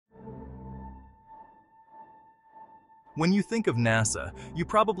When you think of NASA, you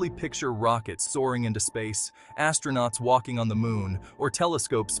probably picture rockets soaring into space, astronauts walking on the moon, or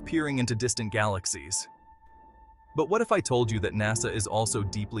telescopes peering into distant galaxies. But what if I told you that NASA is also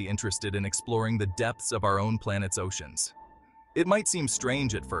deeply interested in exploring the depths of our own planet's oceans? It might seem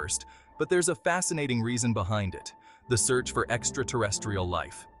strange at first, but there's a fascinating reason behind it: the search for extraterrestrial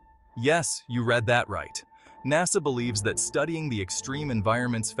life. Yes, you read that right. NASA believes that studying the extreme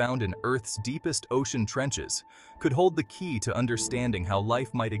environments found in Earth's deepest ocean trenches could hold the key to understanding how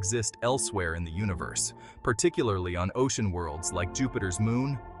life might exist elsewhere in the universe, particularly on ocean worlds like Jupiter's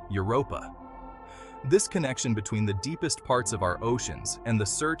moon, Europa. This connection between the deepest parts of our oceans and the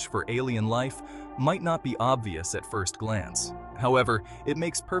search for alien life might not be obvious at first glance. However, it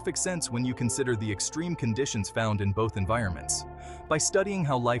makes perfect sense when you consider the extreme conditions found in both environments. By studying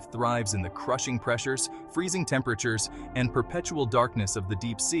how life thrives in the crushing pressures, freezing temperatures, and perpetual darkness of the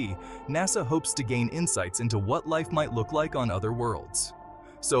deep sea, NASA hopes to gain insights into what life might look like on other worlds.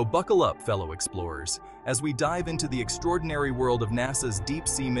 So buckle up, fellow explorers, as we dive into the extraordinary world of NASA's deep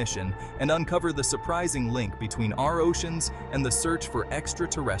sea mission and uncover the surprising link between our oceans and the search for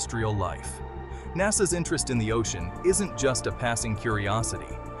extraterrestrial life. NASA's interest in the ocean isn't just a passing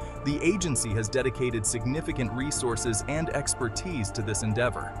curiosity. The agency has dedicated significant resources and expertise to this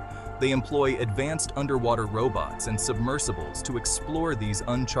endeavor. They employ advanced underwater robots and submersibles to explore these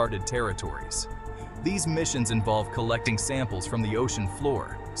uncharted territories. These missions involve collecting samples from the ocean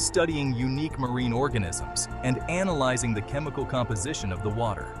floor, studying unique marine organisms, and analyzing the chemical composition of the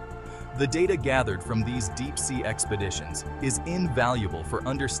water. The data gathered from these deep-sea expeditions is invaluable for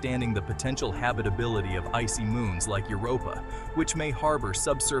understanding the potential habitability of icy moons like Europa, which may harbor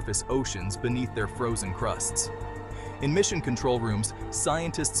subsurface oceans beneath their frozen crusts. In mission control rooms,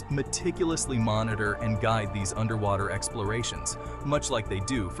 scientists meticulously monitor and guide these underwater explorations, much like they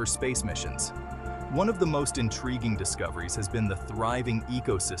do for space missions. One of the most intriguing discoveries has been the thriving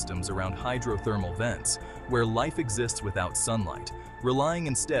ecosystems around hydrothermal vents, where life exists without sunlight, relying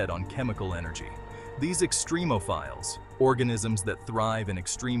instead on chemical energy. These extremophiles, organisms that thrive in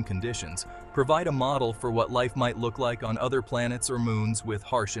extreme conditions, provide a model for what life might look like on other planets or moons with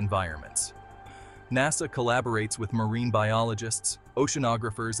harsh environments. NASA collaborates with marine biologists,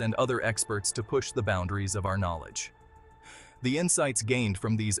 oceanographers, and other experts to push the boundaries of our knowledge. The insights gained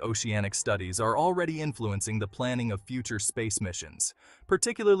from these oceanic studies are already influencing the planning of future space missions,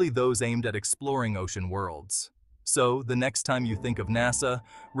 particularly those aimed at exploring ocean worlds. So, the next time you think of NASA,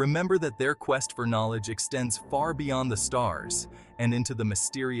 remember that their quest for knowledge extends far beyond the stars and into the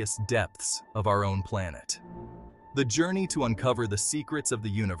mysterious depths of our own planet. The journey to uncover the secrets of the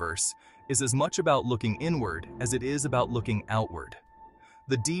universe is as much about looking inward as it is about looking outward.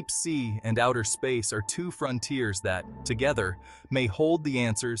 The deep sea and outer space are two frontiers that, together, may hold the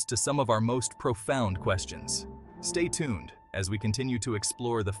answers to some of our most profound questions. Stay tuned as we continue to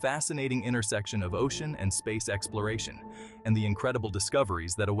explore the fascinating intersection of ocean and space exploration and the incredible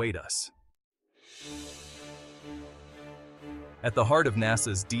discoveries that await us. At the heart of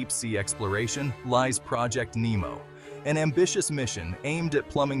NASA's deep-sea exploration lies Project Nemo, an ambitious mission aimed at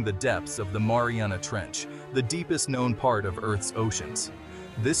plumbing the depths of the Mariana Trench, the deepest known part of Earth's oceans.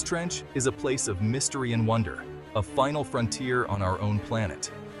 This trench is a place of mystery and wonder, a final frontier on our own planet.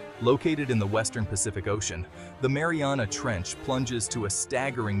 Located in the western Pacific Ocean, the Mariana Trench plunges to a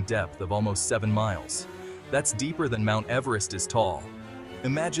staggering depth of almost 7 miles. That's deeper than Mount Everest is tall.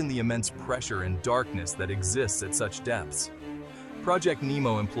 Imagine the immense pressure and darkness that exists at such depths. Project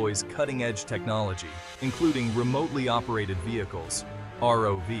Nemo employs cutting-edge technology, including remotely operated vehicles,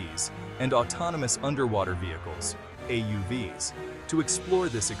 ROVs, and autonomous underwater vehicles, AUVs, to explore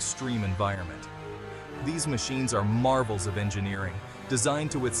this extreme environment. These machines are marvels of engineering,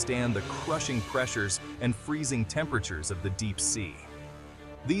 designed to withstand the crushing pressures and freezing temperatures of the deep sea.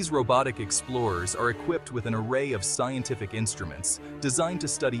 These robotic explorers are equipped with an array of scientific instruments designed to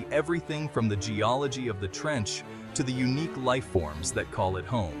study everything from the geology of the trench to the unique life forms that call it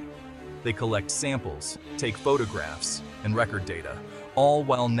home. They collect samples, take photographs, and record data, all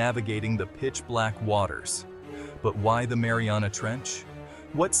while navigating the pitch-black waters. But why the Mariana Trench?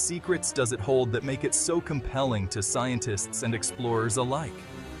 What secrets does it hold that make it so compelling to scientists and explorers alike?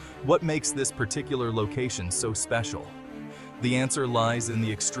 What makes this particular location so special? The answer lies in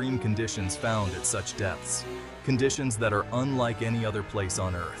the extreme conditions found at such depths, conditions that are unlike any other place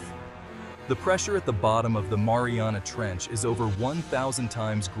on Earth. The pressure at the bottom of the Mariana Trench is over 1,000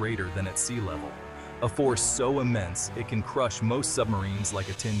 times greater than at sea level, a force so immense it can crush most submarines like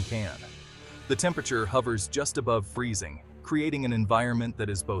a tin can. The temperature hovers just above freezing, creating an environment that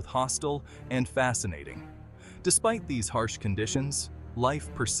is both hostile and fascinating. Despite these harsh conditions,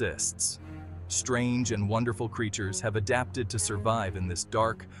 life persists. strange and wonderful creatures have adapted to survive in this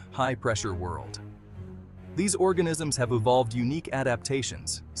dark, high-pressure world. These organisms have evolved unique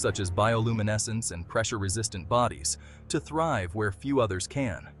adaptations, such as bioluminescence and pressure-resistant bodies, to thrive where few others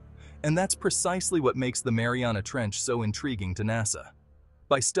can. And that's precisely what makes the Mariana Trench so intriguing to NASA.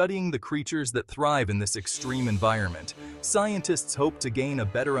 By studying the creatures that thrive in this extreme environment, scientists hope to gain a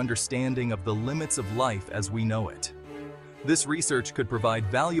better understanding of the limits of life as we know it. This research could provide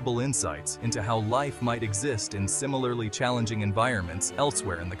valuable insights into how life might exist in similarly challenging environments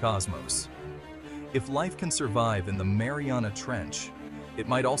elsewhere in the cosmos. If life can survive in the Mariana Trench, it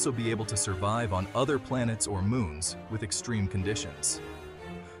might also be able to survive on other planets or moons with extreme conditions.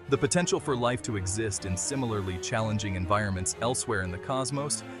 The potential for life to exist in similarly challenging environments elsewhere in the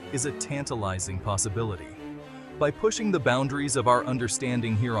cosmos is a tantalizing possibility. By pushing the boundaries of our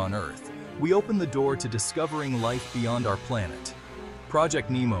understanding here on Earth, we open the door to discovering life beyond our planet. Project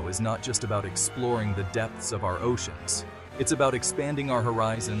Nemo is not just about exploring the depths of our oceans. It's about expanding our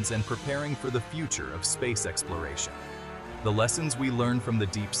horizons and preparing for the future of space exploration. The lessons we learn from the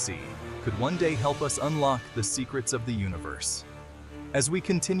deep sea could one day help us unlock the secrets of the universe. As we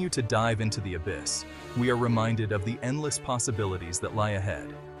continue to dive into the abyss, we are reminded of the endless possibilities that lie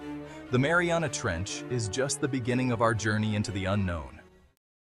ahead. The Mariana Trench is just the beginning of our journey into the unknown.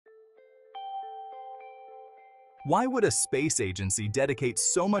 Why would a space agency dedicate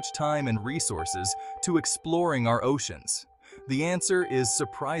so much time and resources to exploring our oceans? The answer is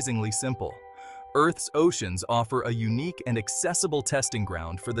surprisingly simple. Earth's oceans offer a unique and accessible testing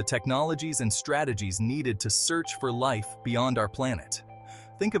ground for the technologies and strategies needed to search for life beyond our planet.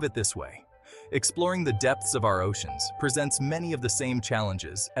 Think of it this way. Exploring the depths of our oceans presents many of the same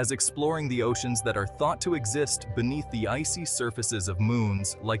challenges as exploring the oceans that are thought to exist beneath the icy surfaces of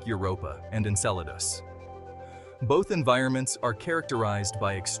moons like Europa and Enceladus. Both environments are characterized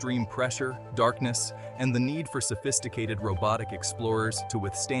by extreme pressure, darkness, and the need for sophisticated robotic explorers to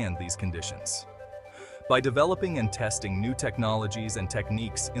withstand these conditions. By developing and testing new technologies and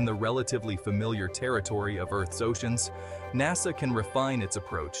techniques in the relatively familiar territory of Earth's oceans, NASA can refine its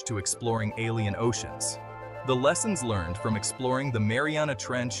approach to exploring alien oceans. The lessons learned from exploring the Mariana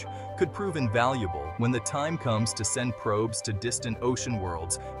Trench could prove invaluable when the time comes to send probes to distant ocean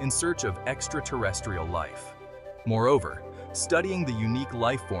worlds in search of extraterrestrial life. Moreover, studying the unique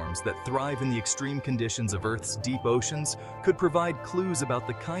life forms that thrive in the extreme conditions of Earth's deep oceans could provide clues about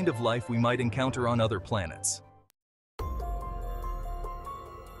the kind of life we might encounter on other planets.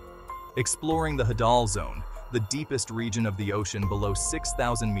 Exploring the Hadal Zone, the deepest region of the ocean below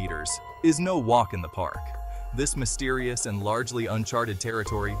 6,000 meters, is no walk in the park. This mysterious and largely uncharted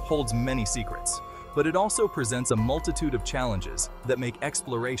territory holds many secrets, but it also presents a multitude of challenges that make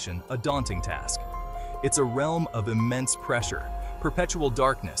exploration a daunting task. It's a realm of immense pressure, perpetual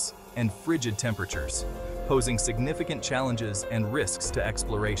darkness, and frigid temperatures, posing significant challenges and risks to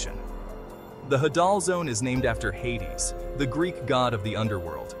exploration. The Hadal Zone is named after Hades, the Greek god of the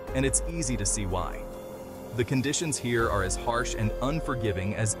underworld, and it's easy to see why. The conditions here are as harsh and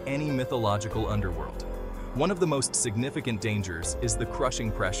unforgiving as any mythological underworld. One of the most significant dangers is the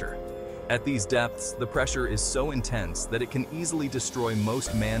crushing pressure. At these depths, the pressure is so intense that it can easily destroy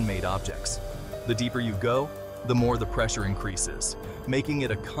most man-made objects. The deeper you go, the more the pressure increases, making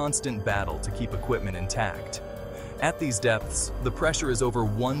it a constant battle to keep equipment intact. At these depths, the pressure is over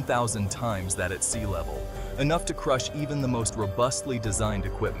 1,000 times that at sea level, enough to crush even the most robustly designed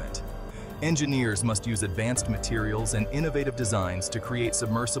equipment. Engineers must use advanced materials and innovative designs to create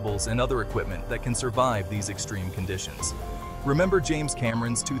submersibles and other equipment that can survive these extreme conditions. Remember James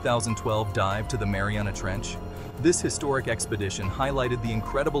Cameron's 2012 dive to the Mariana Trench? This historic expedition highlighted the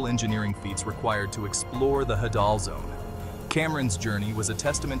incredible engineering feats required to explore the Hadal Zone. Cameron's journey was a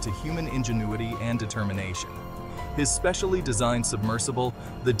testament to human ingenuity and determination. His specially designed submersible,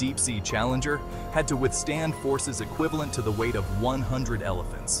 the Deep Sea Challenger, had to withstand forces equivalent to the weight of 100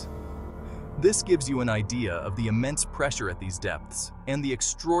 elephants. This gives you an idea of the immense pressure at these depths and the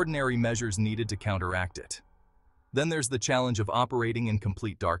extraordinary measures needed to counteract it. Then there's the challenge of operating in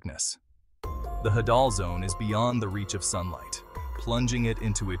complete darkness. The Hadal Zone is beyond the reach of sunlight, plunging it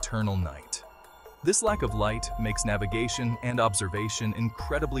into eternal night. This lack of light makes navigation and observation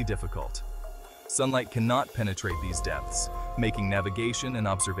incredibly difficult. Sunlight cannot penetrate these depths, making navigation and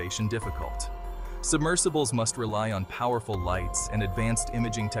observation difficult. Submersibles must rely on powerful lights and advanced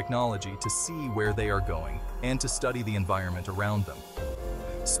imaging technology to see where they are going and to study the environment around them.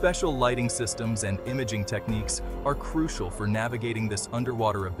 Special lighting systems and imaging techniques are crucial for navigating this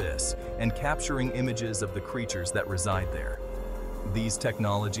underwater abyss and capturing images of the creatures that reside there. These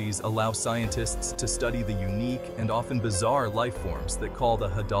technologies allow scientists to study the unique and often bizarre life forms that call the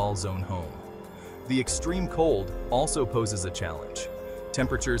Hadal Zone home. The extreme cold also poses a challenge.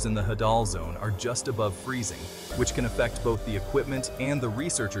 Temperatures in the Hadal zone are just above freezing, which can affect both the equipment and the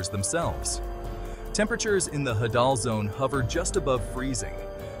researchers themselves. Temperatures in the Hadal zone hover just above freezing,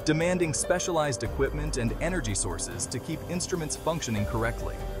 demanding specialized equipment and energy sources to keep instruments functioning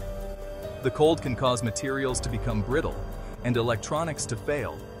correctly. The cold can cause materials to become brittle and electronics to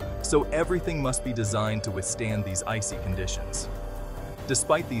fail, so everything must be designed to withstand these icy conditions.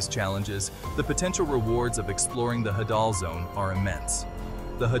 Despite these challenges, the potential rewards of exploring the Hadal zone are immense.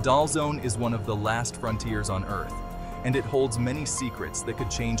 The Hadal zone is one of the last frontiers on Earth, and it holds many secrets that could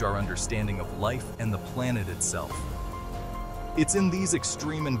change our understanding of life and the planet itself. It's in these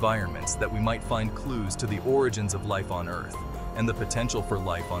extreme environments that we might find clues to the origins of life on Earth and the potential for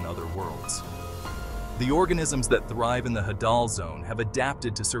life on other worlds. The organisms that thrive in the Hadal zone have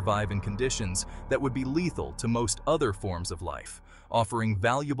adapted to survive in conditions that would be lethal to most other forms of life, offering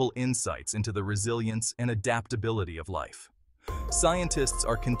valuable insights into the resilience and adaptability of life. Scientists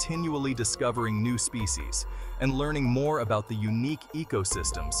are continually discovering new species and learning more about the unique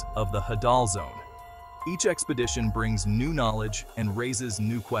ecosystems of the Hadal zone. Each expedition brings new knowledge and raises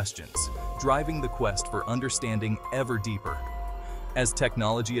new questions, driving the quest for understanding ever deeper. As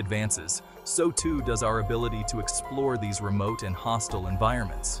technology advances, so too does our ability to explore these remote and hostile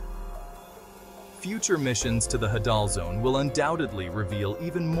environments. Future missions to the Hadal zone will undoubtedly reveal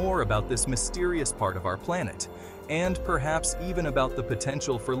even more about this mysterious part of our planet, and perhaps even about the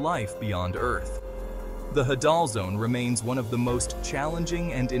potential for life beyond Earth. The Hadal zone remains one of the most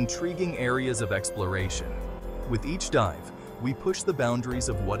challenging and intriguing areas of exploration. With each dive, we push the boundaries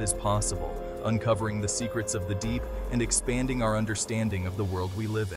of what is possible, uncovering the secrets of the deep and expanding our understanding of the world we live in.